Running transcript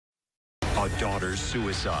A daughter's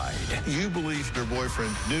suicide. You believed her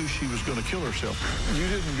boyfriend knew she was going to kill herself. You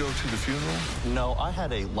didn't go to the funeral? No, I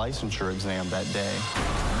had a licensure exam that day.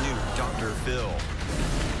 New Dr. Phil.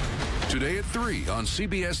 Today at 3 on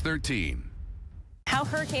CBS 13. How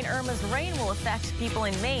Hurricane Irma's rain will affect people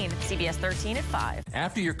in Maine. CBS 13 at 5.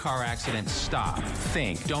 After your car accident, stop,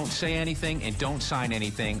 think, don't say anything, and don't sign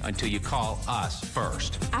anything until you call us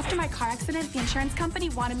first. After my car accident, the insurance company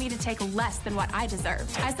wanted me to take less than what I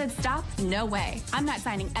deserved. I said, stop, no way. I'm not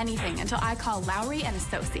signing anything until I call Lowry and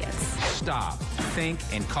Associates. Stop, think,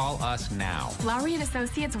 and call us now. Lowry and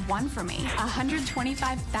Associates won for me,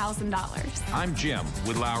 $125,000. I'm Jim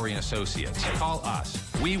with Lowry and Associates. Call us.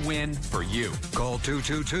 We win for you. Call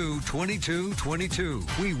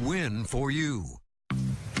 222-2222. We win for you.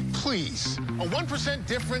 Please, a 1%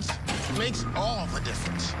 difference makes all the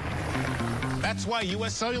difference. That's why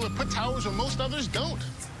U.S. Cellular put towers where most others don't.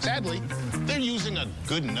 Sadly, they're using a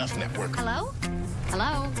good enough network. Hello?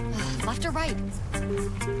 Hello? Left or right?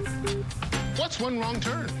 What's one wrong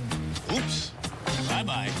turn? Oops.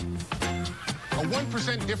 Bye-bye. A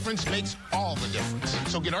 1% difference makes all the difference.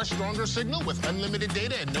 So get our stronger signal with unlimited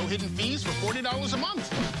data and no hidden fees for $40 a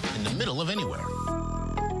month in the middle of anywhere.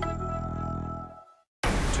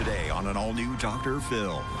 Today on an all-new Dr.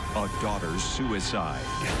 Phil, a daughter's suicide.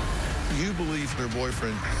 You believed her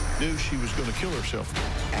boyfriend knew she was going to kill herself.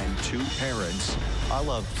 And two parents. I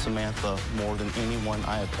love Samantha more than anyone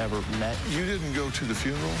I have ever met. You didn't go to the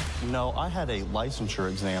funeral? No, I had a licensure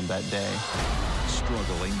exam that day.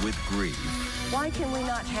 Struggling with grief. Why can we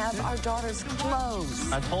not have our daughter's clothes?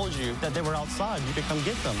 I told you that they were outside. You could come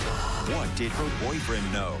get them. What did her boyfriend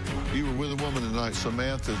know? You were with a woman the night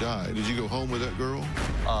Samantha died. Did you go home with that girl?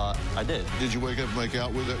 I did. Did you wake up and make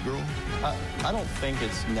out with that girl? I don't think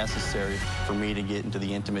it's necessary for me to get into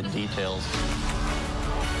the intimate details.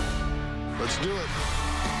 Let's do it.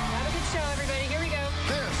 Have a good show, everybody. Here we go.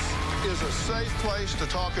 This is a safe place to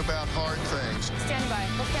talk about hard things. Stand by.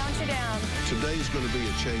 We'll count you down. Today's going to be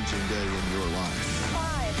a changing day in your life.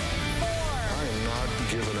 5, 4. I am not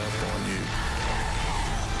giving up on you.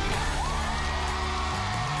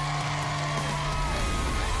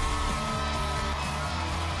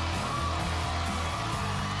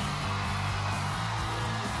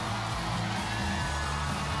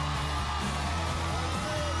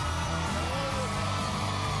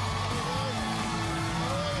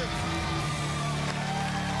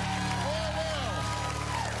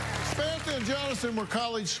 Samantha and Jonathan were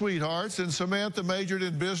college sweethearts, and Samantha majored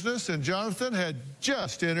in business, and Jonathan had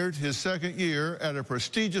just entered his second year at a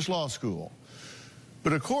prestigious law school.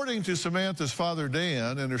 But according to Samantha's father,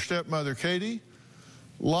 Dan, and her stepmother, Katie,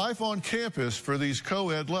 life on campus for these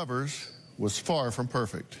co-ed lovers was far from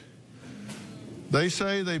perfect. They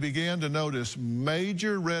say they began to notice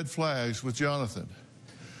major red flags with Jonathan.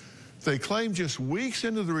 They claim just weeks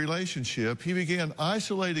into the relationship, he began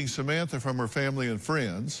isolating Samantha from her family and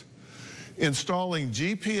friends, installing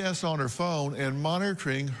GPS on her phone and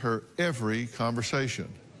monitoring her every conversation.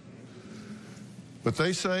 But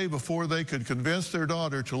they say before they could convince their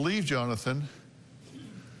daughter to leave Jonathan,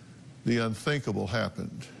 the unthinkable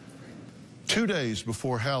happened. 2 days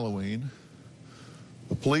before Halloween,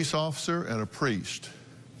 a police officer and a priest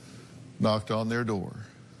knocked on their door,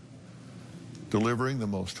 delivering the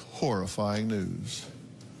most horrifying news.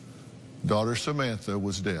 Daughter Samantha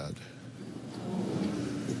was dead.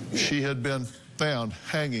 She had been found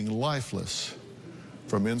hanging lifeless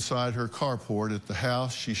from inside her carport at the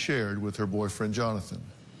house she shared with her boyfriend, Jonathan.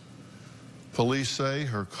 Police say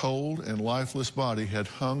her cold and lifeless body had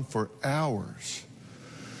hung for hours,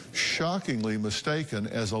 shockingly mistaken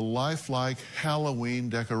as a lifelike Halloween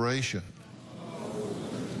decoration.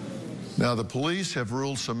 Now, the police have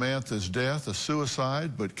ruled Samantha's death a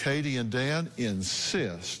suicide, but Katie and Dan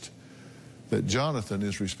insist that Jonathan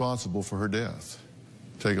is responsible for her death.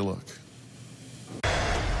 Take a look.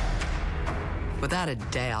 Without a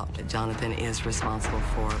doubt, Jonathan is responsible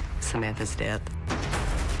for Samantha's death.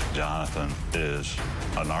 Jonathan is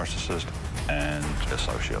a narcissist and a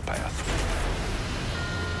sociopath.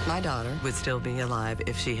 My daughter would still be alive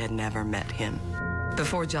if she had never met him.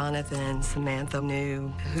 Before Jonathan, Samantha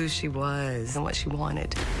knew who she was and what she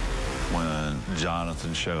wanted. When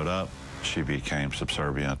Jonathan showed up, she became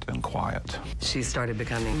subservient and quiet. She started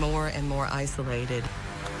becoming more and more isolated.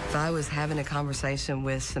 If I was having a conversation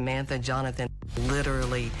with Samantha, Jonathan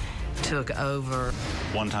literally took over.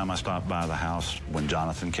 One time I stopped by the house when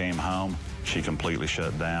Jonathan came home. She completely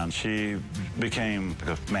shut down. She became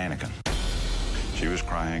a mannequin. She was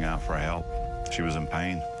crying out for help. She was in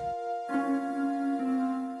pain.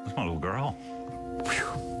 That's my little girl.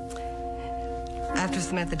 After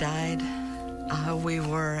Samantha died, we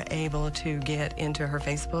were able to get into her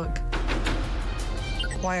Facebook.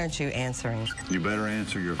 Why aren't you answering? You better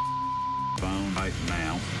answer your phone right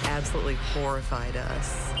now. Absolutely horrified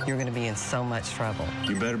us. You're going to be in so much trouble.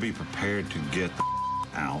 You better be prepared to get the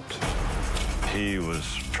out. He was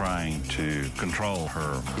trying to control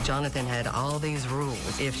her. Jonathan had all these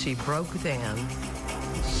rules. If she broke them,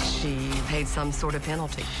 she paid some sort of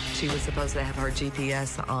penalty. She was supposed to have her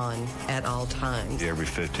GPS on at all times. Every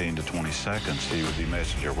 15 to 20 seconds, he would be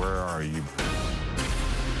messaging her, "Where are you?"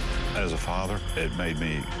 As a father, it made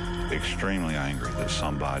me extremely angry that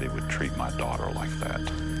somebody would treat my daughter like that.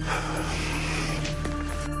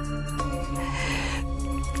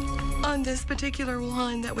 On this particular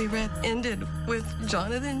one that we read ended with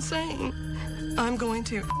Jonathan saying, "I'm going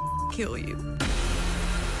to kill you."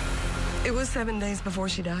 It was 7 days before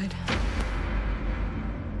she died.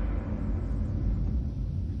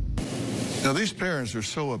 Now, these parents are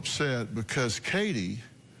so upset because Katie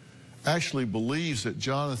actually believes that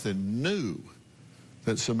Jonathan knew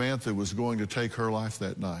that Samantha was going to take her life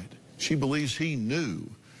that night. She believes he knew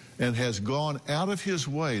and has gone out of his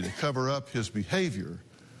way to cover up his behavior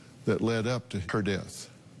that led up to her death.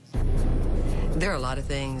 There are a lot of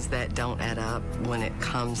things that don't add up when it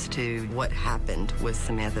comes to what happened with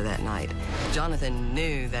Samantha that night. Jonathan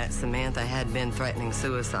knew that Samantha had been threatening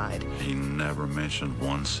suicide. He never mentioned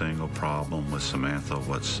one single problem with Samantha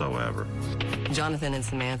whatsoever. Jonathan and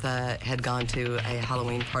Samantha had gone to a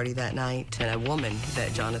Halloween party that night, and a woman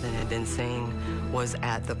that Jonathan had been seeing was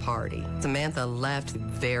at the party. Samantha left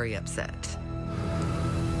very upset.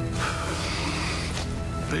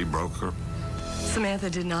 He broke her. Samantha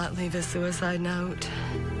did not leave a suicide note.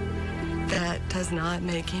 That does not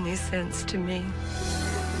make any sense to me.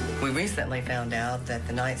 We recently found out that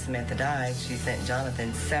the night Samantha died, she sent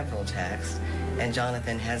Jonathan several texts, and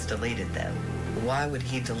Jonathan has deleted them. Why would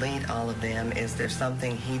he delete all of them? Is there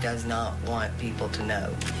something he does not want people to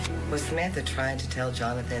know? Was Samantha trying to tell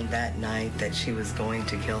Jonathan that night that she was going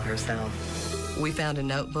to kill herself? We found a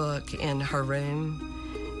notebook in her room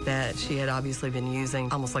that she had obviously been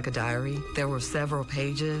using almost like a diary. There were several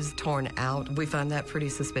pages torn out. We found that pretty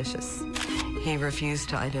suspicious. He refused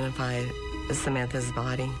to identify Samantha's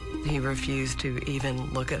body. He refused to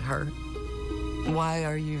even look at her. Why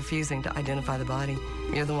are you refusing to identify the body?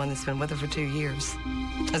 You're the one that's been with her for 2 years.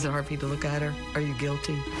 Is it hard for you to look at her? Are you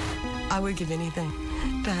guilty? I would give anything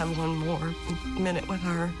to have one more minute with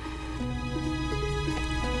her.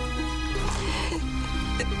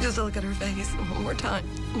 Just to look at her face one more time.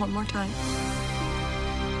 One more time.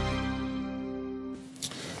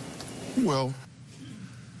 Well,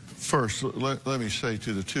 first, let me say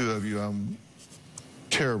to the two of you, I'm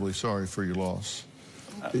terribly sorry for your loss.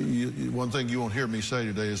 One thing you won't hear me say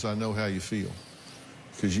today is I know how you feel,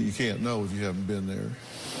 because you can't know if you haven't been there.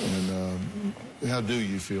 And how do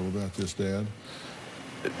you feel about this, Dad?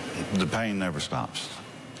 The pain never stops.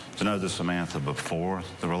 To know the Samantha before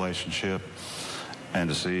the relationship and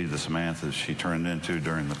to see the Samantha she turned into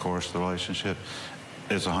during the course of the relationship,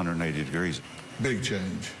 it's 180 degrees. Big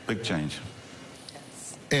change. Big change.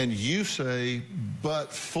 And you say,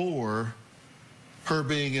 but for her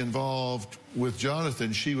being involved with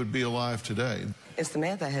Jonathan, she would be alive today. If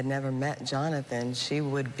Samantha had never met Jonathan, she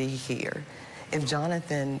would be here. If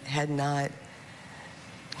Jonathan had not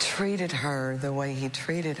treated her the way he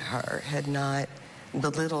treated her, had not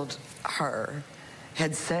belittled her,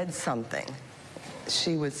 had said something,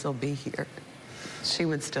 she would still be here. She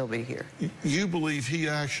would still be here. You believe he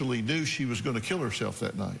actually knew she was going to kill herself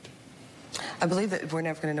that night? I believe that we're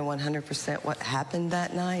never going to know 100% what happened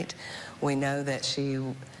that night. We know that she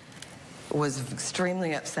was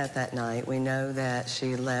extremely upset that night. We know that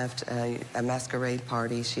she left a masquerade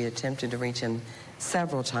party. She attempted to reach him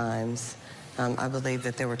several times. I believe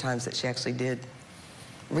that there were times that she actually did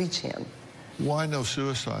reach him. Why no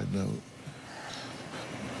suicide note?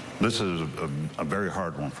 This is a very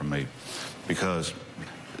hard one for me, because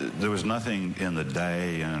there was nothing in the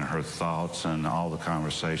day and her thoughts and all the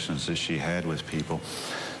conversations that she had with people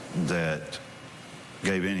that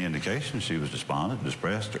gave any indication she was despondent,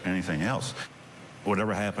 depressed, or anything else.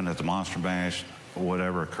 Whatever happened at the Monster Bash,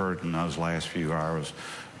 whatever occurred in those last few hours,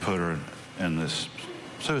 put her in this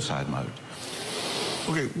suicide mode.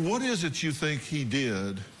 Okay, what is it you think he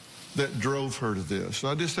did that drove her to this?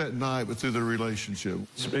 Not just that night, but through the relationship.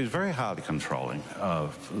 He was very highly controlling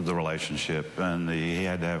of the relationship, and he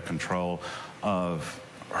had to have control of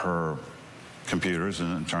her computers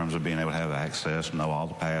in terms of being able to have access, know all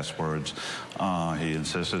the passwords. He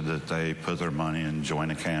insisted that they put their money in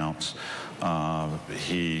joint accounts.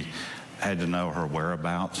 He had to know her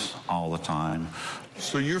whereabouts all the time.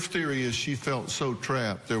 So your theory is she felt so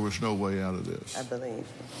trapped there was no way out of this? I believe.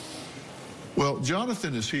 Well,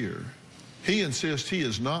 Jonathan is here. He insists he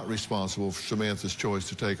is not responsible for Samantha's choice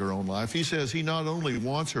to take her own life. He says he not only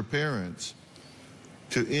wants her parents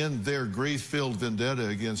to end their grief-filled vendetta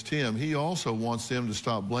against him, he also wants them to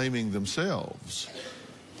stop blaming themselves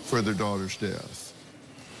for their daughter's death.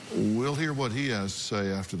 We'll hear what he has to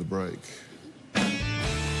say after the break.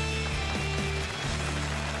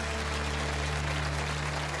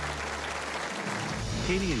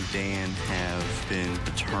 Katie and Dan have been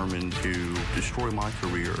determined to destroy my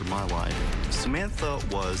career, my life. Samantha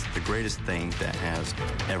was the greatest thing that has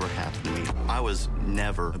ever happened to me. I was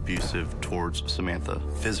never abusive towards Samantha,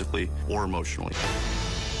 physically or emotionally.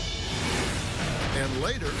 And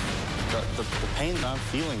later, the pain that I'm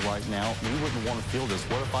feeling right now, we wouldn't want to feel this.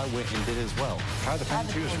 What if I went and did it as well? How the pain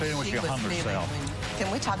she was feeling when she hung herself.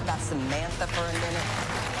 Can we talk about Samantha for a minute?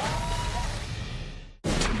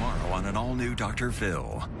 Tomorrow on an all-new Dr.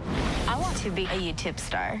 Phil. I want to be a YouTube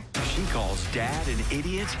star. She calls Dad an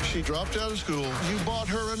idiot. She dropped out of school. You bought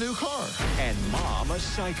her a new car. And Mom a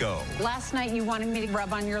psycho. Last night you wanted me to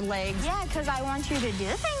rub on your legs. Yeah, because I want you to do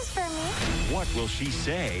things for me. What will she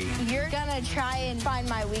say? You're gonna try and find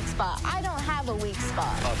my weak spot. I don't have a weak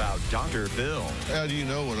spot. About Dr. Phil. How do you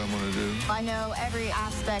know what I'm going to do? I know every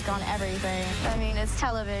aspect on everything. I mean, it's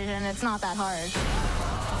television. It's not that hard.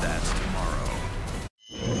 That's tomorrow.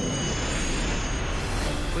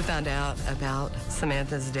 We found out about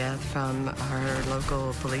Samantha's death from her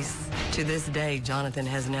local police. To this day, Jonathan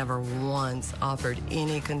has never once offered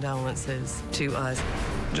any condolences to us.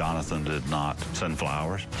 Jonathan did not send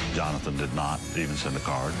flowers. Jonathan did not even send a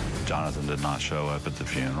card. Jonathan did not show up at the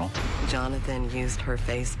funeral. Jonathan used her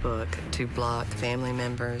Facebook to block family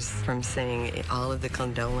members from seeing all of the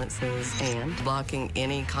condolences and blocking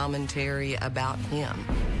any commentary about him.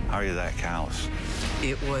 How are you that callous?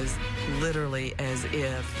 It was literally as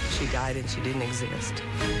if she died and she didn't exist.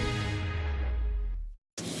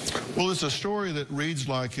 Well, it's a story that reads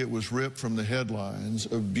like it was ripped from the headlines.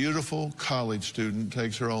 A beautiful college student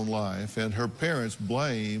takes her own life, and her parents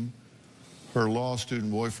blame her law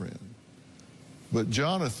student boyfriend. But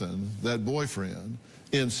Jonathan, that boyfriend,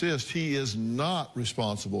 insists he is not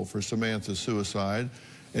responsible for Samantha's suicide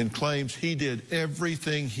and claims he did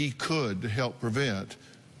everything he could to help prevent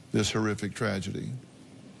this horrific tragedy.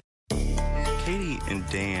 Katie and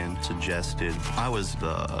Dan suggested I was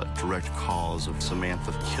the direct cause of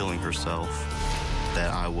Samantha killing herself,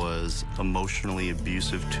 that I was emotionally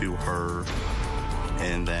abusive to her,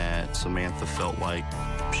 and that Samantha felt like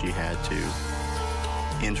she had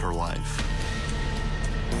to end her life.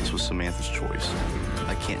 This was Samantha's choice.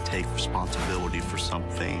 I can't take responsibility for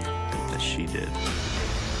something that she did.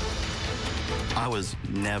 I was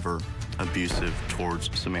never abusive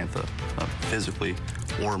towards Samantha, physically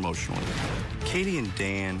or emotionally. Katie and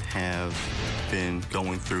Dan have been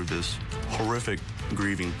going through this horrific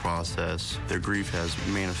grieving process. Their grief has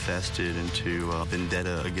manifested into a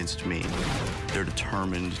vendetta against me. They're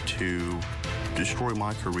determined to destroy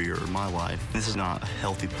my career, my life. This is not a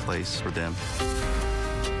healthy place for them.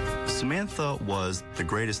 Samantha was the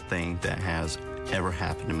greatest thing that has ever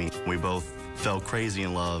happened to me. We both fell crazy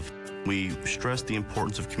in love. We stressed the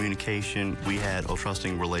importance of communication. We had a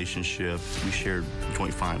trusting relationship. We shared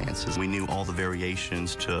joint finances. We knew all the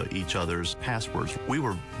variations to each other's passwords. We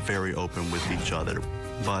were very open with each other,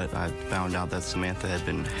 but I found out that Samantha had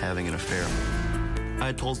been having an affair. I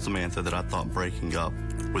had told Samantha that I thought breaking up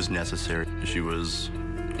was necessary. She was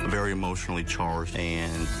very emotionally charged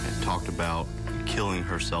and talked about killing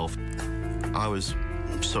herself. I was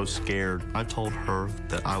so scared. I told her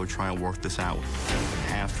that I would try and work this out.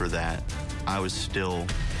 After that, I was still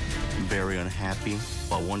very unhappy.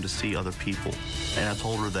 I wanted to see other people. And I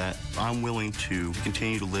told her that I'm willing to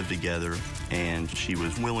continue to live together, and she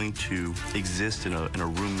was willing to exist in a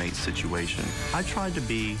roommate situation. I tried to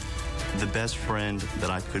be the best friend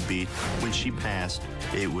that I could be. When she passed,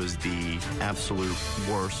 it was the absolute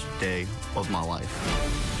worst day of my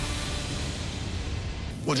life.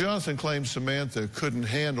 Well, Jonathan claims Samantha couldn't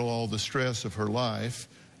handle all the stress of her life,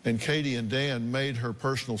 and Katie and Dan made her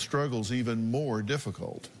personal struggles even more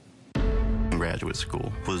difficult. Graduate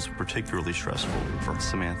school was particularly stressful for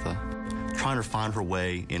Samantha. Trying to find her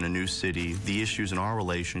way in a new city, the issues in our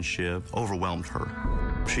relationship overwhelmed her.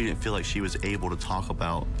 She didn't feel like she was able to talk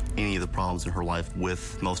about any of the problems in her life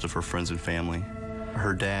with most of her friends and family.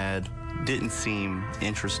 Her dad didn't seem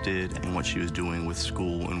interested in what she was doing with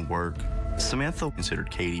school and work. Samantha considered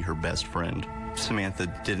Katie her best friend. Samantha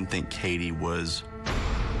didn't think Katie was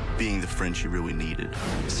being the friend she really needed.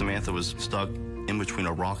 Samantha was stuck in between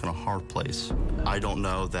a rock and a hard place. I don't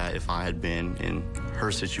know that if I had been in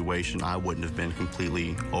her situation, I wouldn't have been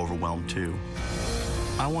completely overwhelmed too.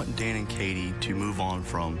 I want Dan and Katie to move on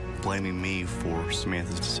from blaming me for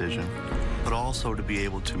Samantha's decision, but also to be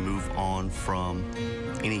able to move on from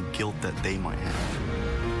any guilt that they might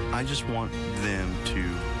have. I just want them to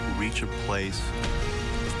reach a place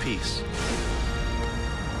of peace.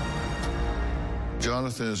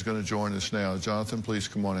 Jonathan is going to join us now. Jonathan, please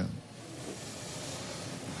come on in.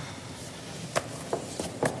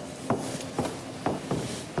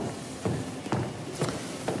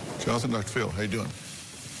 Jonathan, Dr. Phil, how you doing?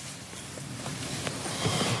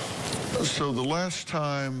 So the last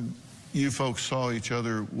time you folks saw each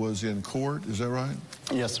other was in court, is that right?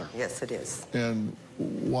 Yes, sir. Yes, it is. And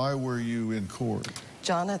why were you in court?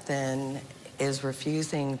 Jonathan is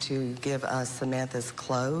refusing to give us Samantha's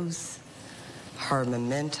clothes, her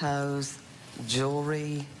mementos,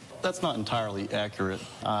 jewelry. That's not entirely accurate.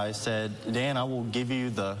 I said, Dan, I will give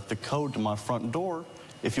you the code to my front door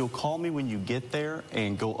if you'll call me when you get there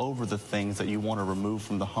and go over the things that you want to remove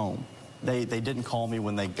from the home. They didn't call me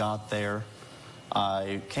when they got there.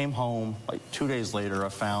 I came home, like 2 days later, I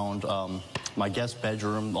found my guest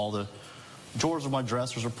bedroom. All the drawers of my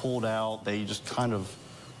dressers are pulled out. They just kind of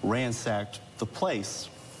ransacked the place.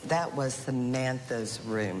 That was Samantha's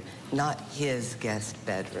room, not his guest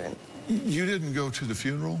bedroom. You didn't go to the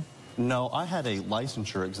funeral? No, I had a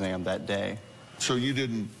licensure exam that day. So you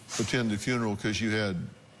didn't attend the funeral because you had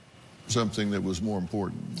something that was more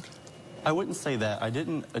important? I wouldn't say that. I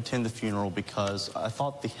didn't attend the funeral because I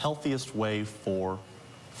thought the healthiest way for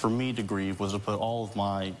me to grieve was to put all of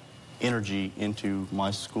my energy into my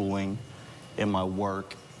schooling and my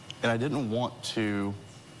work. And I didn't want to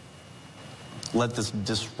let this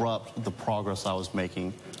disrupt the progress I was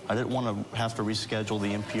making. I didn't want to have to reschedule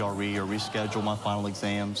the MPRE or reschedule my final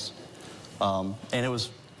exams. And it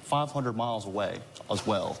was 500 miles away as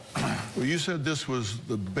well. Well, you said this was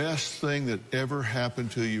the best thing that ever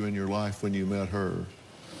happened to you in your life when you met her,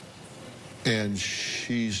 and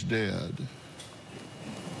she's dead.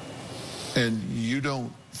 And you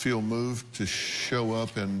don't feel moved to show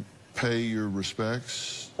up and pay your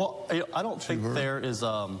respects? Well, I don't think there is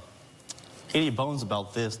any bones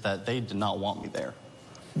about this that they did not want me there.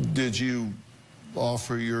 Did you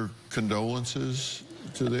offer your condolences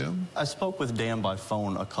to them? I spoke with Dan by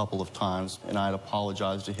phone a couple of times, and I had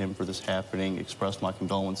apologized to him for this happening, expressed my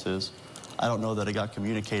condolences. I don't know that it got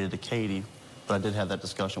communicated to Katie, but I did have that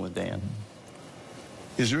discussion with Dan.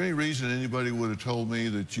 Is there any reason anybody would have told me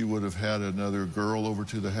that you would have had another girl over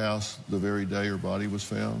to the house the very day her body was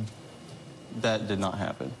found? That did not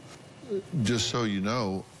happen. Just so you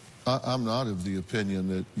know, I'm not of the opinion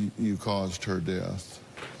that you caused her death.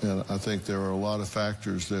 And I think there are a lot of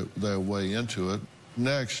factors that weigh into it.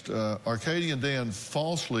 Next, are Katie and Dan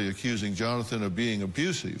falsely accusing Jonathan of being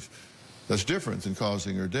abusive? That's different than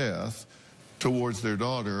causing her death towards their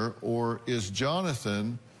daughter. Or is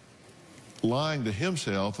Jonathan lying to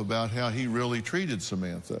himself about how he really treated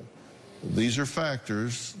Samantha? These are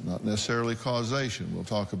factors, not necessarily causation. We'll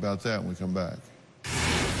talk about that when we come back.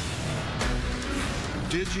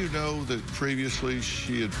 Did you know that previously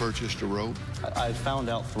she had purchased a rope? I found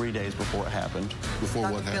out 3 days before it happened. Before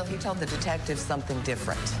what Dr. Phil, happened? he told the detective something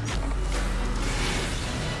different.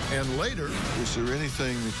 And later, is there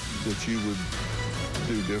anything that you would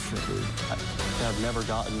do differently? I've never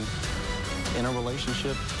gotten in a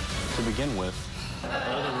relationship to begin with.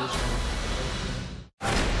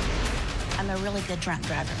 I'm a really good drunk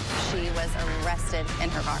driver. She was arrested in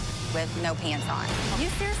her car with no pants on. You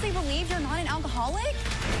seriously believe you're not an alcoholic?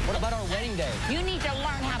 What about our wedding day? You need to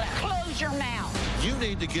learn how to close your mouth. You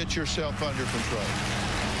need to get yourself under control.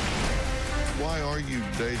 Why are you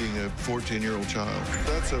dating a 14-year-old child?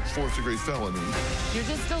 That's a fourth-degree felony. You're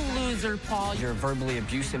just a loser, Paul. You're a verbally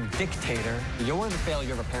abusive dictator. You're the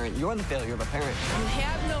failure of a parent. You're the failure of a parent. You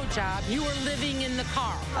have no job. You are living in the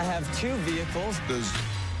car. I have 2 vehicles. Does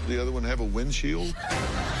the other one have a windshield?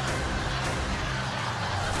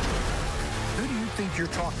 Who do you think you're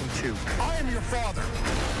talking to? I am your father.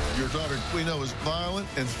 Your daughter, we know, is violent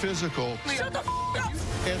and physical. Shut the up!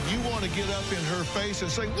 And you want to get up in her face and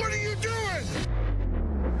say, "What are you doing?"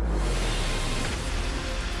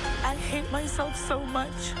 I hate myself so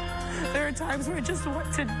much. There are times where I just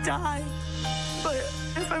want to die. But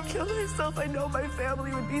if I kill myself, I know my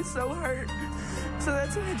family would be so hurt. So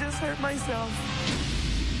that's why I just hurt myself.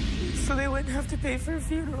 So they wouldn't have to pay for a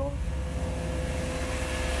funeral.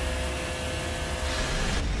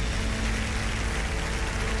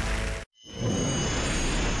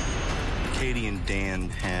 Katie and Dan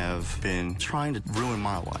have been trying to ruin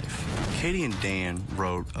my life. Katie and Dan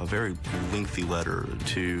wrote a very lengthy letter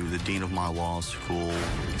to the dean of my law school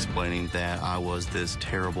explaining that I was this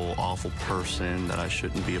terrible, awful person, that I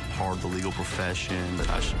shouldn't be a part of the legal profession, that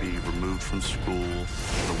I should be removed from school.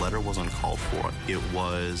 The letter was uncalled for. It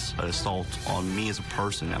was an assault on me as a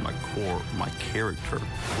person, at my core, my character,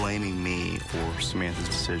 blaming me for Samantha's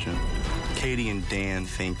decision. Katie and Dan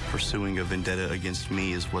think pursuing a vendetta against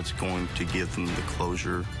me is what's going to give them the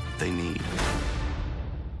closure they need.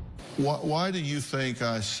 Why do you think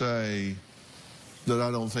I say that I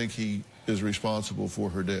don't think he is responsible for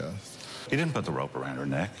her death? He didn't put the rope around her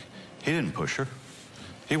neck. He didn't push her.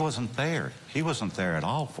 He wasn't there. He wasn't there at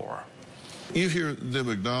all for her. You hear them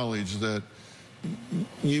acknowledge that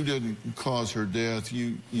you didn't cause her death.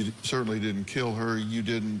 You certainly didn't kill her. You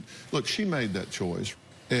didn't. Look, she made that choice.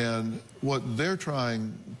 And what they're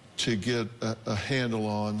trying to get a handle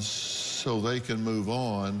on so they can move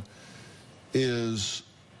on is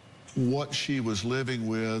what she was living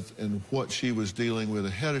with and what she was dealing with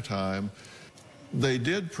ahead of time. They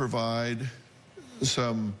did provide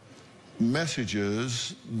some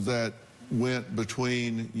messages that went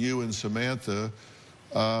between you and Samantha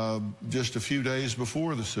just a few days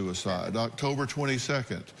before the suicide. October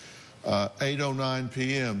 22nd, 8:09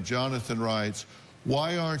 p.m., Jonathan writes,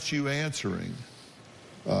 "Why aren't you answering?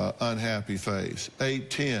 Unhappy face."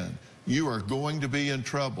 8:10, "You are going to be in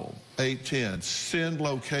trouble." 8:10, "Send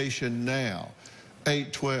location now."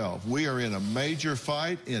 8:12, "We are in a major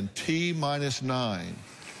fight in T-9.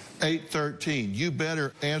 8:13, "You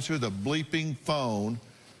better answer the bleeping phone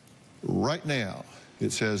right now."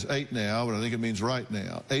 It says 8 now, but I think it means right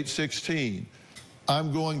now. 8:16,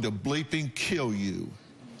 "I'm going to bleeping kill you."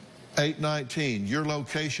 8:19, "Your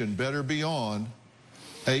location better be on."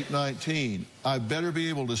 8:19, "I better be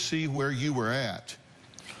able to see where you were at."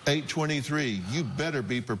 8:23, "You better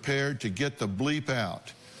be prepared to get the bleep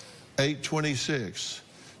out." 8:26,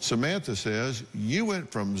 Samantha says, "You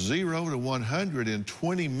went from 0 to 100 in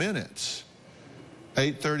 20 minutes.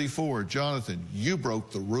 8:34, "Jonathan, you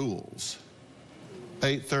broke the rules."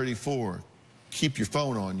 8:34, "Keep your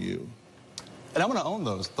phone on you." And I'm going to own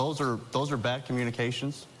those. Those are bad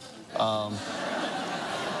communications.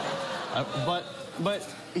 But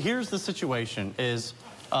here's the situation is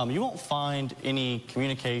you won't find any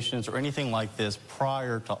communications or anything like this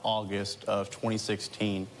prior to August of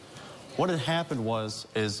 2016. What had happened was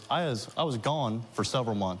I was gone for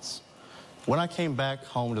several months. When I came back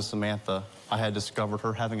home to Samantha, I had discovered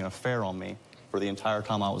her having an affair on me for the entire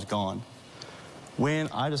time I was gone. When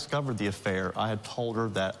I discovered the affair, I had told her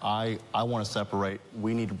that I want to separate,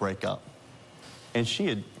 we need to break up. And she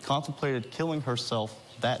had contemplated killing herself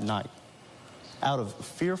that night. Out of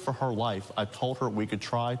fear for her life, I told her we could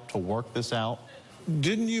try to work this out.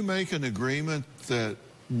 Didn't you make an agreement that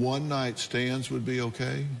one-night stands would be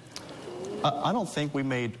okay? I don't think we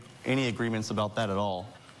made any agreements about that at all.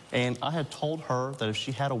 And I had told her that if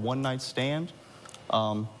she had a one-night stand,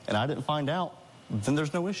 and I didn't find out, then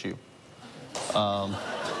there's no issue.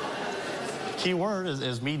 Key word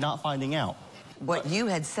is me not finding out. What you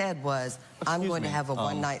had said was, I'm going to have a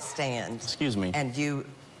one-night stand. Excuse me. And you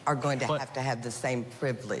are going to have the same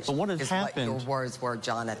privilege. But what had happened, what your words were,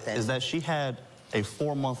 Jonathan, is that she had a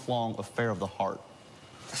 4-month-long affair of the heart,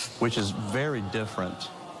 which is very different.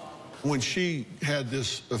 When she had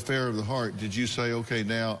this affair of the heart, did you say, okay,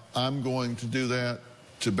 now I'm going to do that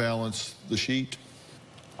to balance the sheet?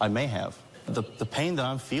 I may have. The pain that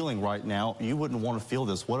I'm feeling right now, you wouldn't want to feel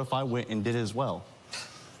this. What if I went and did it as well?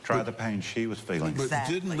 Try the pain she was feeling. But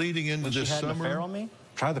didn't leading into when this she had summer... an affair on me?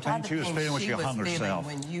 Try the pain she was feeling when she hung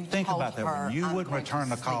herself. Think about that. When you wouldn't return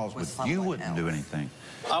the calls, but you wouldn't do anything.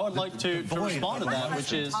 I would like to respond to that,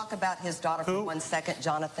 which is... Talk about his daughter for 1 second,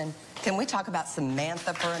 Jonathan. Can we talk about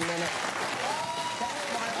Samantha for a minute?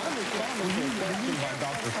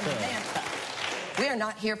 We are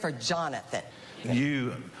not here for Jonathan.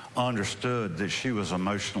 You understood that she was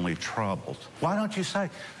emotionally troubled. Why don't you say,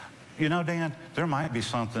 you know, Dan, there might be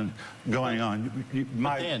something going on. You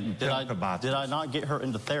might Dan, did I not get her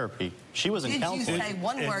into therapy? She was in counseling. Did you say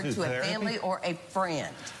one word to a family or a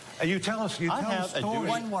friend? You tell us. I have a story.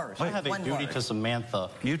 One word. I have a duty to Samantha.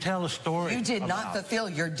 You tell a story. You did not fulfill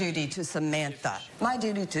your duty to Samantha. My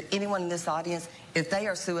duty to anyone in this audience, if they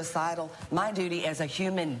are suicidal, my duty as a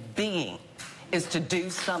human being is to do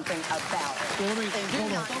something about it. Well,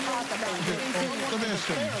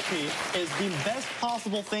 therapy is the best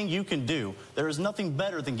possible thing you can do. There is nothing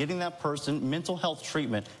better than getting that person mental health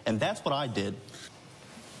treatment, and that's what I did.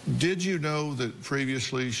 Did you know that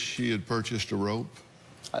previously she had purchased a rope?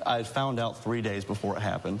 I had found out 3 days before it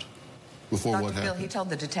happened. before Dr. what Phil, happened? he told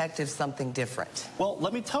the detective something different. Well,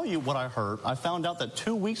 let me tell you what I heard. I found out that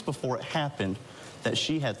 2 weeks before it happened, that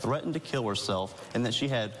she had threatened to kill herself and that she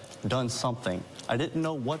had done something. I didn't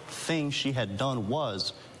know what thing she had done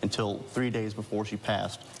was until 3 days before she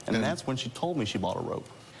passed. And that's when she told me she bought a rope.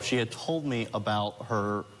 She had told me about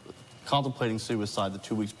her contemplating suicide the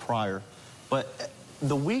 2 weeks prior. But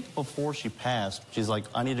the week before she passed, she's like,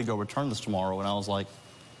 I need to go return this tomorrow. And I was like,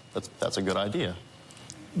 that's a good idea.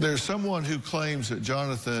 There's someone who claims that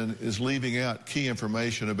Jonathan is leaving out key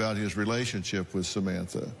information about his relationship with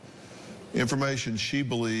Samantha. Information she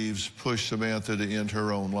believes pushed Samantha to end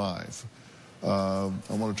her own life. I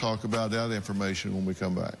want to talk about that information when we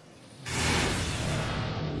come back.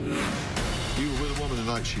 You were with a woman the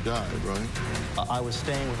night she died, right? I was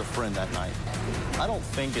staying with a friend that night. I don't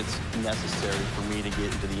think it's necessary for me to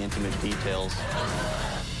get into the intimate details.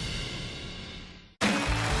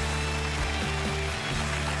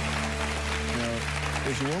 Now,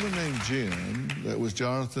 there's a woman named Jen that was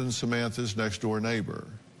Jonathan and Samantha's next-door neighbor.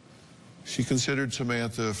 She considered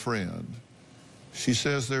Samantha a friend. She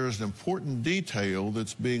says there is an important detail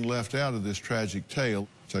that's being left out of this tragic tale.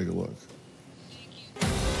 Take a look.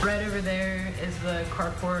 Right over there is the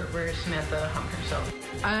carport where Samantha hung herself.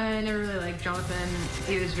 I never really liked Jonathan.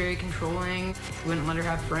 He was very controlling. He wouldn't let her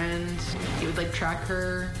have friends. He would like track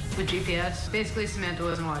her with GPS. Basically, Samantha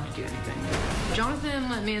wasn't allowed to do anything. Jonathan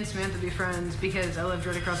let me and Samantha be friends because I lived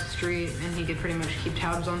right across the street and he could pretty much keep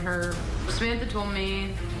tabs on her. Samantha told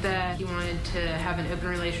me that he wanted to have an open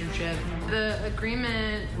relationship. The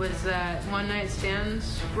agreement was that one-night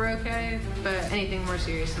stands were okay, but anything more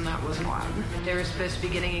serious than that wasn't allowed. They were supposed to be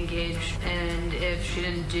getting engaged, and if she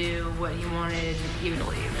didn't do what he wanted, he would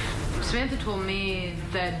leave. Samantha told me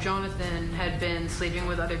that Jonathan had been sleeping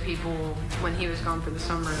with other people when he was gone for the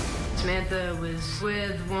summer. Samantha was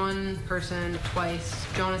with one person twice.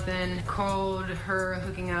 Jonathan called her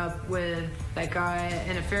hooking up with that guy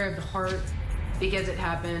an affair of the heart because it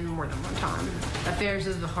happened more than one time. Affairs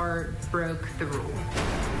of the heart broke the rule.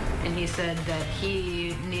 And he said that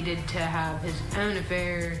he needed to have his own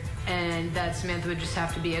affair and that Samantha would just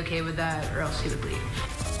have to be okay with that or else he would leave.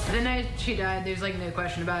 The night she died, there's like no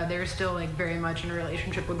question about it. They were still like very much in a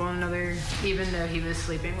relationship with one another, even though he was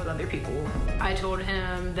sleeping with other people. I told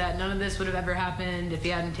him that none of this would have ever happened if he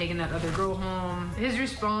hadn't taken that other girl home. His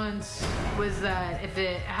response was that if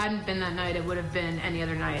it hadn't been that night, it would have been any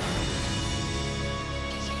other night.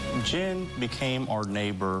 Jen became our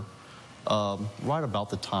neighbor right about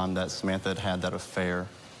the time that Samantha had that affair.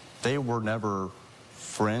 They were never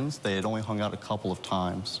friends. They had only hung out a couple of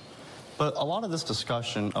times. But a lot of this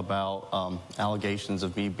discussion about allegations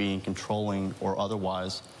of me being controlling or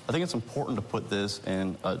otherwise, I think it's important to put this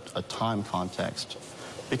in a time context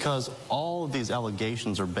because all of these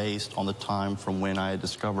allegations are based on the time from when I had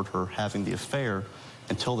discovered her having the affair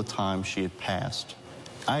until the time she had passed.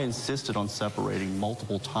 I insisted on separating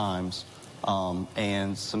multiple times,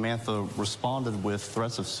 and Samantha responded with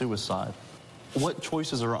threats of suicide. What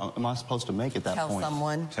choices am I supposed to make at that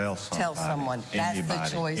point? Tell someone. That's the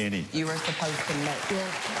choice you were supposed to make.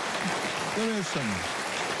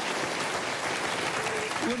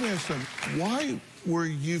 Let me ask some. Why were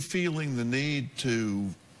you feeling the need to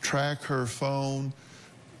track her phone,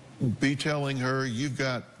 be telling her, you've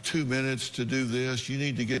got 2 minutes to do this, you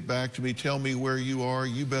need to get back to me, tell me where you are,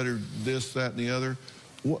 you better this, that, and the other?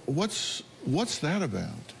 What's that about?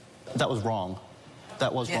 That was wrong.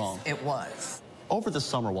 That was wrong. Yes, it was. Over the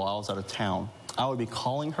summer while I was out of town, I would be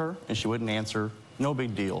calling her and she wouldn't answer. No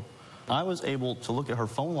big deal. I was able to look at her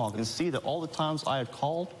phone log and see that all the times I had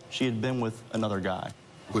called, she had been with another guy.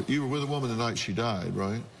 But you were with a woman the night she died,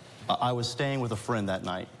 right? I was staying with a friend that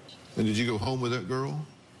night. And did you go home with that girl?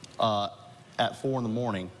 At 4 in the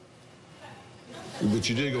morning. But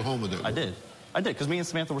you did go home with that girl? I did, because me and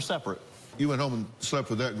Samantha were separate. You went home and slept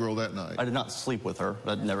with that girl that night? I did not sleep with her.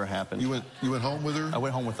 That never happened. You went home with her? I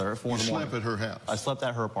went home with her at 4 in the morning. You slept at her house? I slept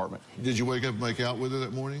at her apartment. Did you wake up and make out with her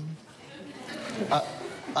that morning?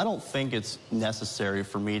 I don't think it's necessary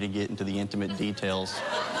for me to get into the intimate details.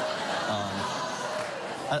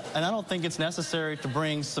 And I don't think it's necessary to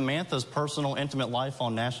bring Samantha's personal, intimate life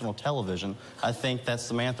on national television. I think that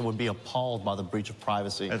Samantha would be appalled by the breach of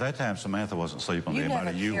privacy. At that time, Samantha wasn't sleeping with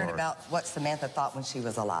anybody. You never cared about what Samantha thought when she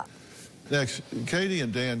was alive. Next, Katie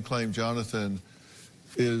and Dan claim Jonathan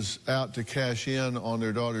is out to cash in on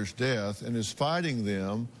their daughter's death and is fighting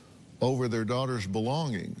them over their daughter's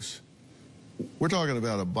belongings. We're talking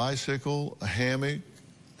about a bicycle, a hammock,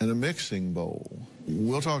 and a mixing bowl.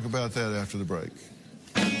 We'll talk about that after the break.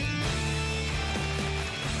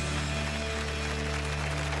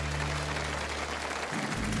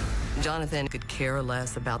 Jonathan could care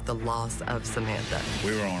less about the loss of Samantha.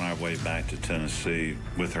 We were on our way back to Tennessee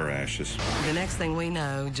with her ashes. The next thing we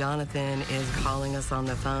know, Jonathan is calling us on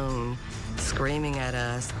the phone, screaming at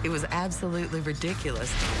us. It was absolutely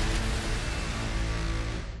ridiculous.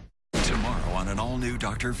 Tomorrow on an all-new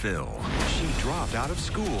Dr. Phil. She dropped out of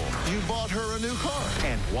school. You bought her a new car.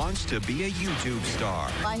 And wants to be a YouTube star.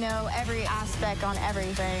 I know every aspect on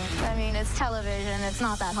everything. I mean, it's television. It's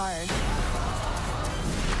not that hard.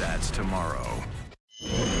 That's tomorrow.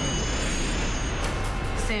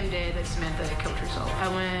 Same day that Samantha killed herself, I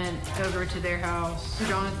went over to their house.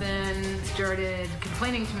 Jonathan started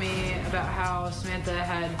complaining to me about how Samantha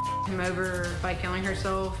had him over by killing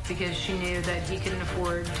herself because she knew that he couldn't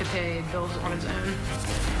afford to pay bills on his own.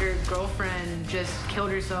 Your girlfriend just killed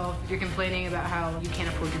herself. You're complaining about how you can't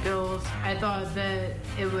afford your bills. I thought that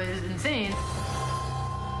it was insane.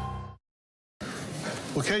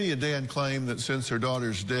 Well, Katie and Dan claim that since their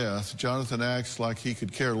daughter's death, Jonathan acts like he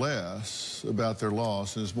could care less about their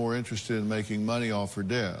loss and is more interested in making money off her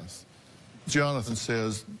death. Jonathan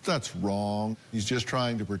says that's wrong. He's just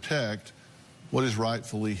trying to protect what is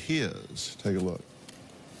rightfully his. Take a look.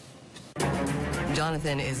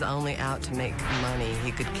 Jonathan is only out to make money.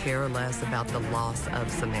 He could care less about the loss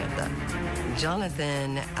of Samantha.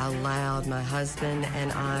 Jonathan allowed my husband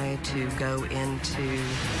and I to go into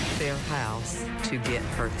their house to get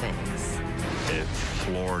her things. It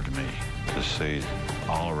floored me to see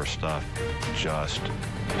all of her stuff just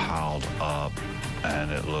piled up,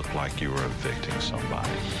 and it looked like you were evicting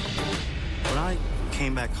somebody. When I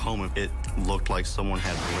came back home, it looked like someone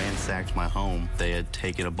had ransacked my home. They had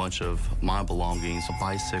taken a bunch of my belongings, a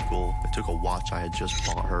bicycle, they took a watch I had just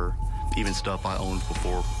bought her, even stuff I owned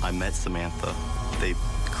before I met Samantha. They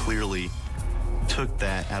clearly took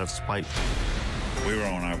that out of spite. We were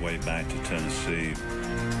on our way back to Tennessee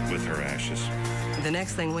with her ashes. The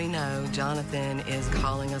next thing we know, Jonathan is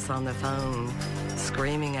calling us on the phone,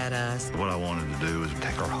 screaming at us. What I wanted to do was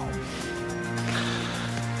take her home.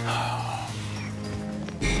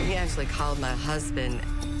 He actually called my husband,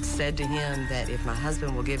 said to him that if my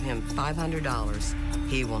husband will give him $500,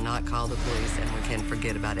 he will not call the police and we can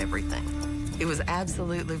forget about everything. It was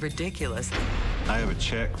absolutely ridiculous. I have a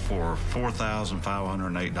check for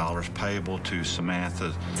 $4,508 payable to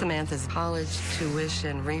Samantha. Samantha's college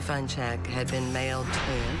tuition refund check had been mailed to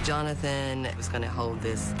him. Jonathan was going to hold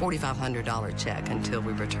this $4,500 check until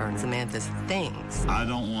we returned Samantha's things. I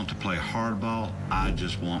don't want to play hardball. I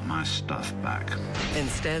just want my stuff back.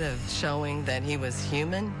 Instead of showing that he was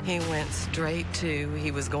human, he went straight to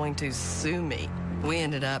he was going to sue me. We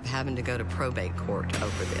ended up having to go to probate court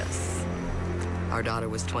over this. Our daughter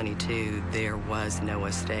was 22. There was no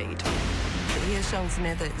estate. He has shown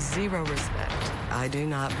Samantha zero respect. I do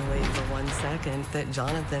not believe for 1 second that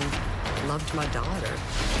Jonathan loved my daughter.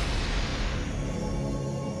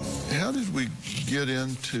 How did we get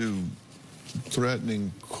into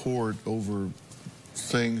threatening court over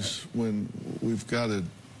things when we've got a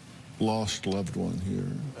lost loved one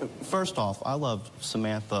here? First off, I loved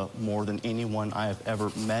Samantha more than anyone I have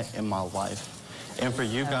ever met in my life. And for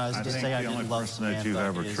you guys to say I didn't love Samantha, that you've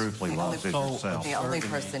ever truthfully loved is yourself. The only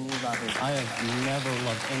person you love is I have never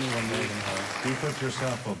loved anyone more than her. You put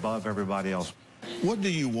yourself above everybody else. What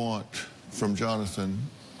do you want from Jonathan,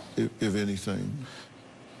 if anything?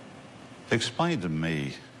 Explain to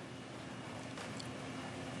me,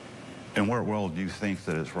 in what world do you think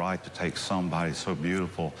that it's right to take somebody so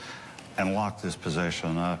beautiful and lock this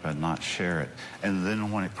possession up and not share it, and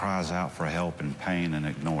then when it cries out for help and pain and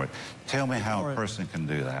ignore it? Tell me how a person can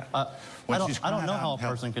do that. I don't know how a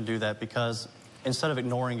person can do that, because instead of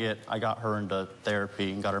ignoring it, I got her into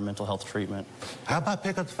therapy and got her mental health treatment. How about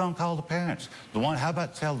pick up the phone and call the parents? How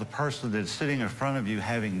about tell the person that's sitting in front of you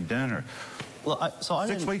having dinner? Well, I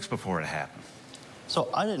 6 weeks before it happened. So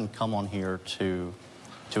I didn't come on here to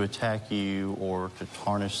attack you or to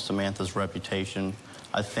tarnish Samantha's reputation.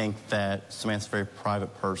 I think that Samantha's a very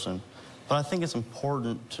private person. But I think it's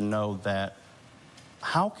important to know that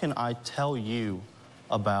how can I tell you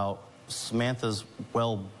about Samantha's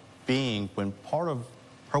well-being when part of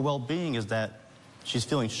her well-being is that she's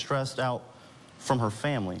feeling stressed out from her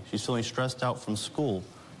family. She's feeling stressed out from school.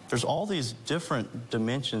 There's all these different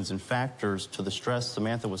dimensions and factors to the stress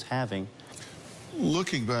Samantha was having.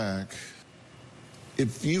 Looking back,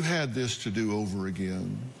 if you had this to do over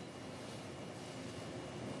again,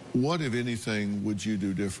 what, if anything, would you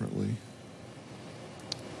do differently?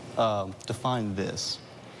 Define this.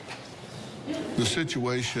 The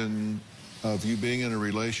situation of you being in a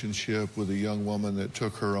relationship with a young woman that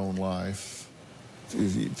took her own life.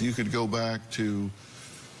 If you could go back to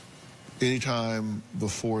any time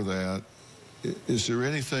before that Is there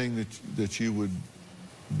anything that you would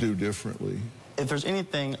do differently? If there's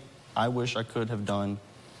anything I wish I could have done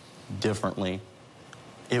differently,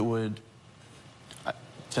 it would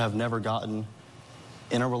to have never gotten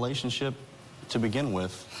in a relationship to begin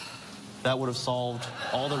with. That would have solved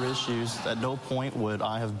all their issues. At no point would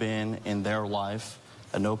I have been in their life.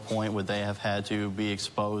 At no point would they have had to be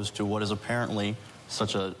exposed to what is apparently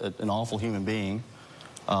such an awful human being.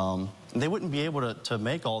 They wouldn't be able to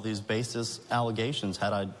make all these baseless allegations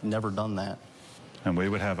had I never done that. And we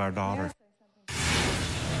would have our daughter. Do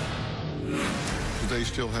they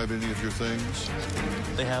still have any of your things?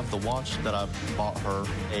 They have the watch that I bought her,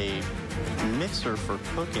 a mixer for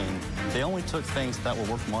cooking. They only took things that were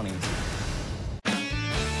worth money.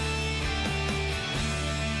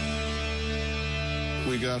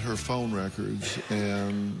 We got her phone records,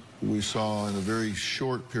 and we saw in a very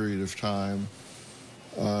short period of time,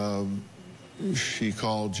 she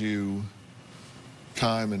called you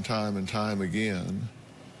time and time and time again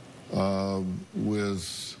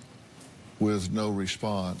with no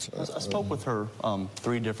response. I spoke with her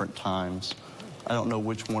 3 different times. I don't know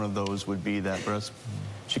which one of those would be that, but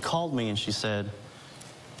she called me and she said,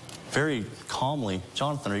 very calmly,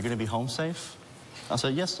 "Jonathan, are you going to be home safe?" I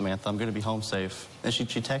said, "Yes, Samantha, I'm going to be home safe." And she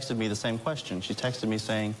texted me the same question. She texted me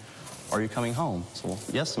saying, "Are you coming home?" I said, "Well,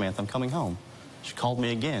 yes, Samantha, I'm coming home." She called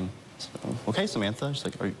me again. I said, "Okay, Samantha." She's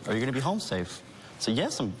like, "Are you going to be home safe?" I said,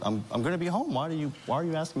 "Yes, I'm going to be home. Why are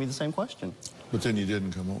you asking me the same question?" But then you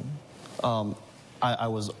didn't come home. I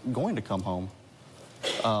was going to come home.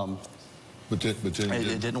 But then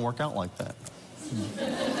it didn't work out like that.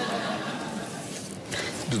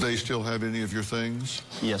 Do they still have any of your things?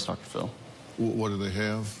 Yes, Dr. Phil. What do they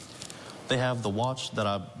have? They have the watch that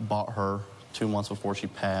I bought her 2 months before she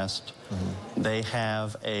passed. Mm-hmm. They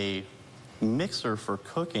have a mixer for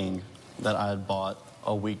cooking that I had bought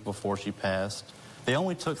a week before she passed. They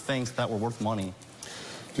only took things that were worth money.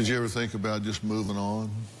 Did you ever think about just moving on?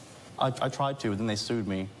 I tried to, but then they sued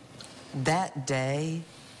me. That day,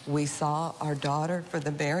 we saw our daughter for the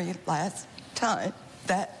very last time.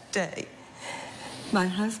 That day. My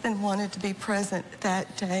husband wanted to be present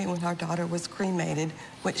that day when our daughter was cremated,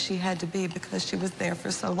 which she had to be because she was there for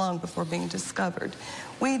so long before being discovered.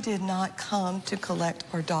 We did not come to collect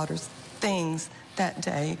our daughter's things that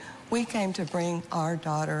day. We came to bring our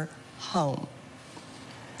daughter home.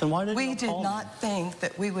 Then why didn't we did not think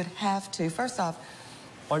that we would have to. First off,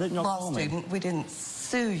 why didn't you law call me? student, we didn't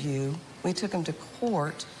sue you. We took him to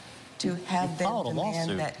court to have them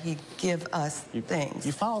demand that he give us things.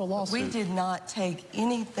 You filed a lawsuit. We did not take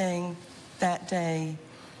anything that day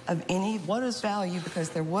of any value because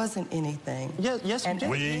there wasn't anything. Yes, and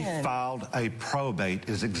we filed a probate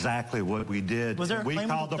is exactly what we did. Was there a claim?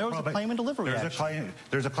 There was a claim and delivery action.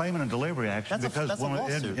 There's a claim and delivery action because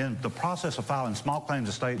in the process of filing small claims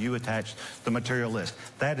estate, you attached the material list.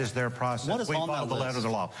 That is their process. What is we on filed that the letter of the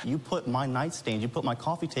law. You put my nightstand, you put my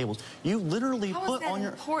coffee tables, you literally put on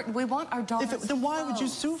your. Important. We want our daughter's Then why would you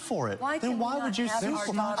sue for it? Then why would you sue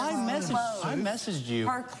for it? I messaged you.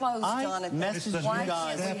 Her clothes, Jonathan. I messaged you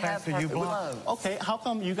guys. After you blocked. Okay, how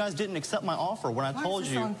come you guys didn't accept my offer when I told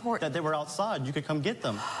you that they were outside? You could come get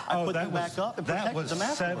them. I put them back up and protected them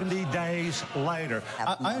afterwards. That was 70 days later.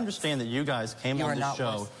 I understand that you guys came on this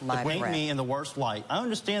show to paint me in the worst light. I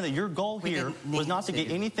understand that your goal here was not to get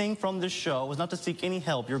anything from this show, was not to seek any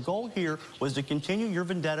help. Your goal here was to continue your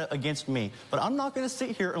vendetta against me. But I'm not going to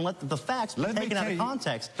sit here and let the facts be taken out of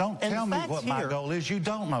context. Don't tell me what my goal is. You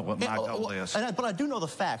don't know what my goal is. But I do know the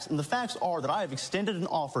facts. And the facts are that I have extended an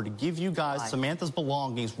offer to give you guys Samantha's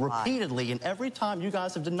belongings repeatedly, and every time you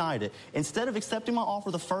guys have denied it. Instead of accepting my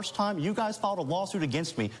offer the first time, you guys filed a lawsuit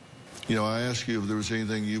against me. You know, I asked you if there was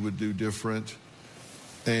anything you would do different,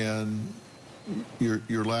 and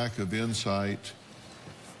your lack of insight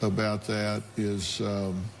about that is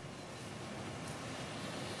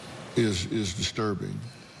disturbing.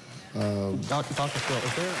 Dr. Phil,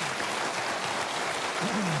 is there...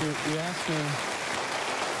 You asked me...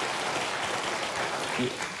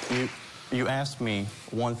 You asked me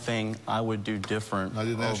one thing I would do different. I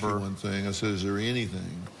didn't ask you one thing. I said, is there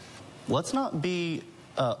anything? Let's not be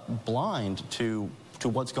blind to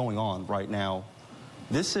what's going on right now.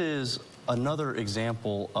 This is another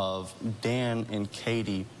example of Dan and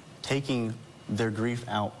Katie taking their grief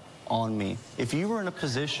out on me. If you were in a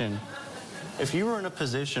position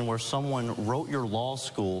where someone wrote your law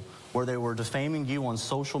school, where they were defaming you on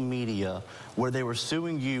social media, where they were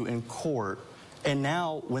suing you in court, and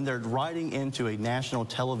now when they're writing into a national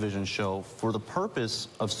television show for the purpose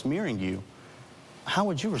of smearing you, how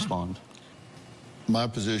would you respond? My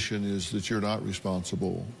position is that you're not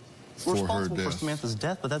responsible We're for her responsible for death. Samantha's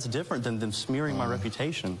death, but that's different than them smearing my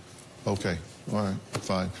reputation. Okay, all right,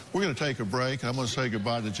 fine. We're going to take a break. I'm going to say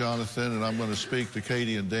goodbye to Jonathan, and I'm going to speak to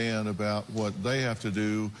Katie and Dan about what they have to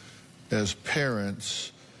do as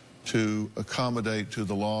parents to accommodate to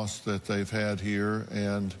the loss that they've had here.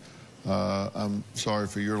 And I'm sorry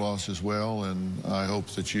for your loss as well, and I hope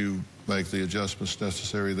that you make the adjustments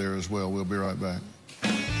necessary there as well. We'll be right back.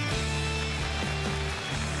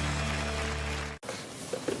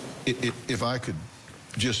 If I could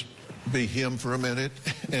just be him for a minute,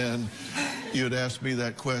 and you'd ask me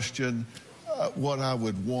that question, what I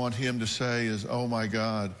would want him to say is, oh my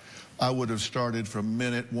God, I would have started from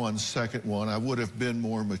minute 1, second 1. I would have been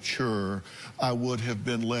more mature. I would have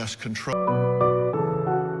been less controlled.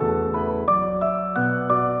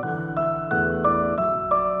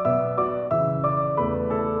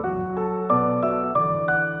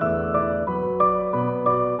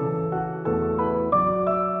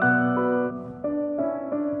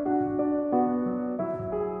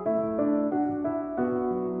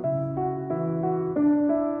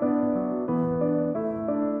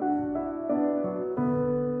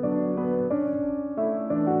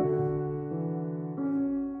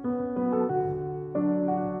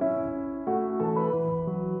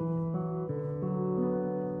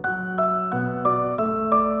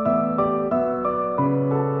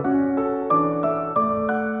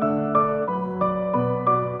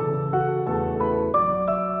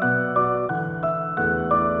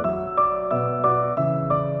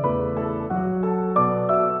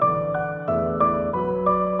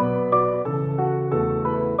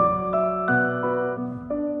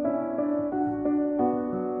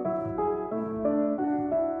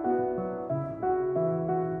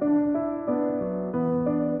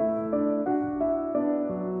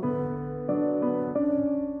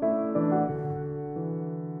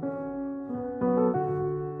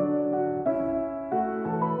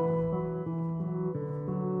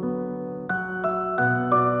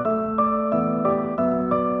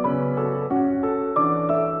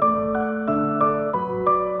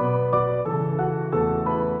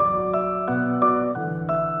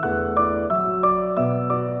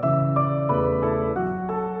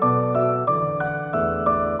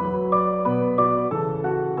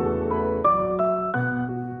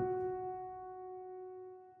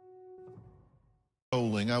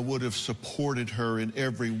 I would have supported her in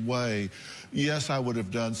every way. Yes, I would have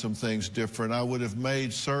done some things different. I would have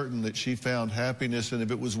made certain that she found happiness, and if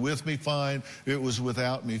it was with me, fine. If it was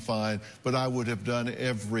without me, fine. But I would have done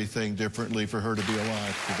everything differently for her to be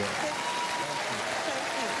alive today.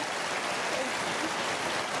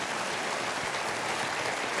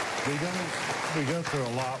 We go through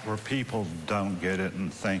a lot where people don't get it,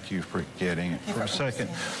 and thank you for getting it for a second.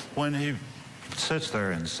 When he sits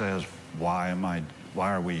there and says, why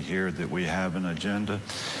are we here, that we have an agenda?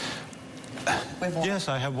 Yes,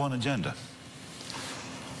 I have one agenda.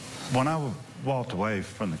 When I walked away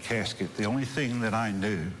from the casket, the only thing that I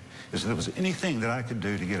knew is if there was anything that I could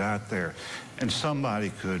do to get out there and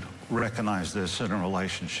somebody could recognize this in a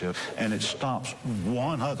relationship, and it stops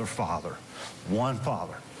one other father,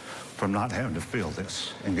 from not having to feel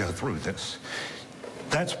this and go through this.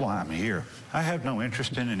 That's why I'm here. I have no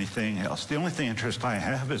interest in anything else. The only interest I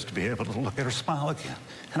have is to be able to look at her smile again,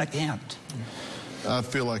 and I can't. I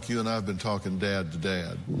feel like you and I have been talking dad to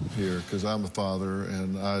dad here, because I'm a father,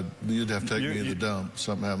 and you'd have to take me in the dump.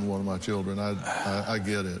 Something happened to one of my children. I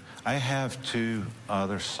get it. I have 2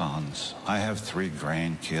 other sons. I have 3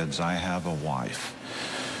 grandkids. I have a wife.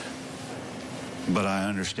 But I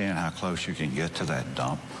understand how close you can get to that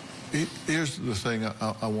dump. Here's the thing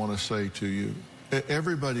I want to say to you.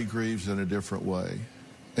 Everybody grieves in a different way,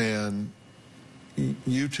 and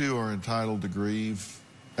you two are entitled to grieve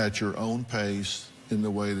at your own pace in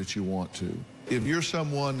the way that you want to. If you're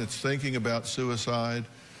someone that's thinking about suicide,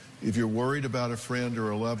 if you're worried about a friend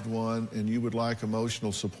or a loved one and you would like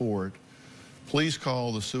emotional support, please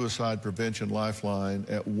call the Suicide Prevention Lifeline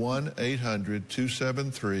at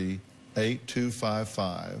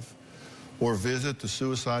 1-800-273-8255 or visit the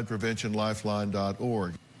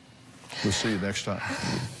suicidepreventionlifeline.org. We'll see you next time.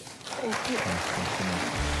 Thank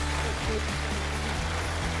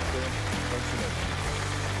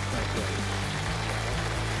you.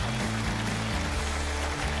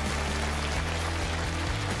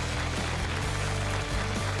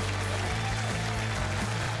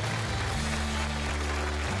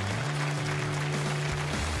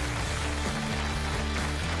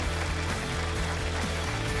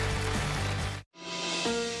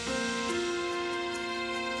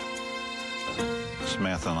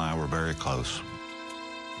 Samantha and I were very close.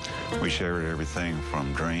 We shared everything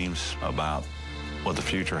from dreams about what the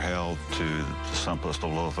future held to the simplest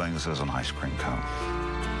of little things as an ice cream cone.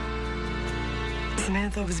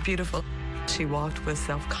 Samantha was beautiful. She walked with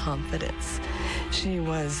self-confidence. She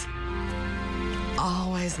was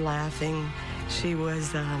always laughing. She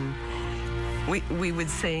was, we would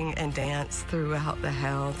sing and dance throughout the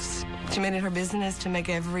house. She made it her business to make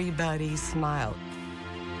everybody smile.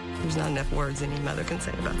 There's not enough words any mother can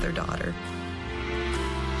say about their daughter.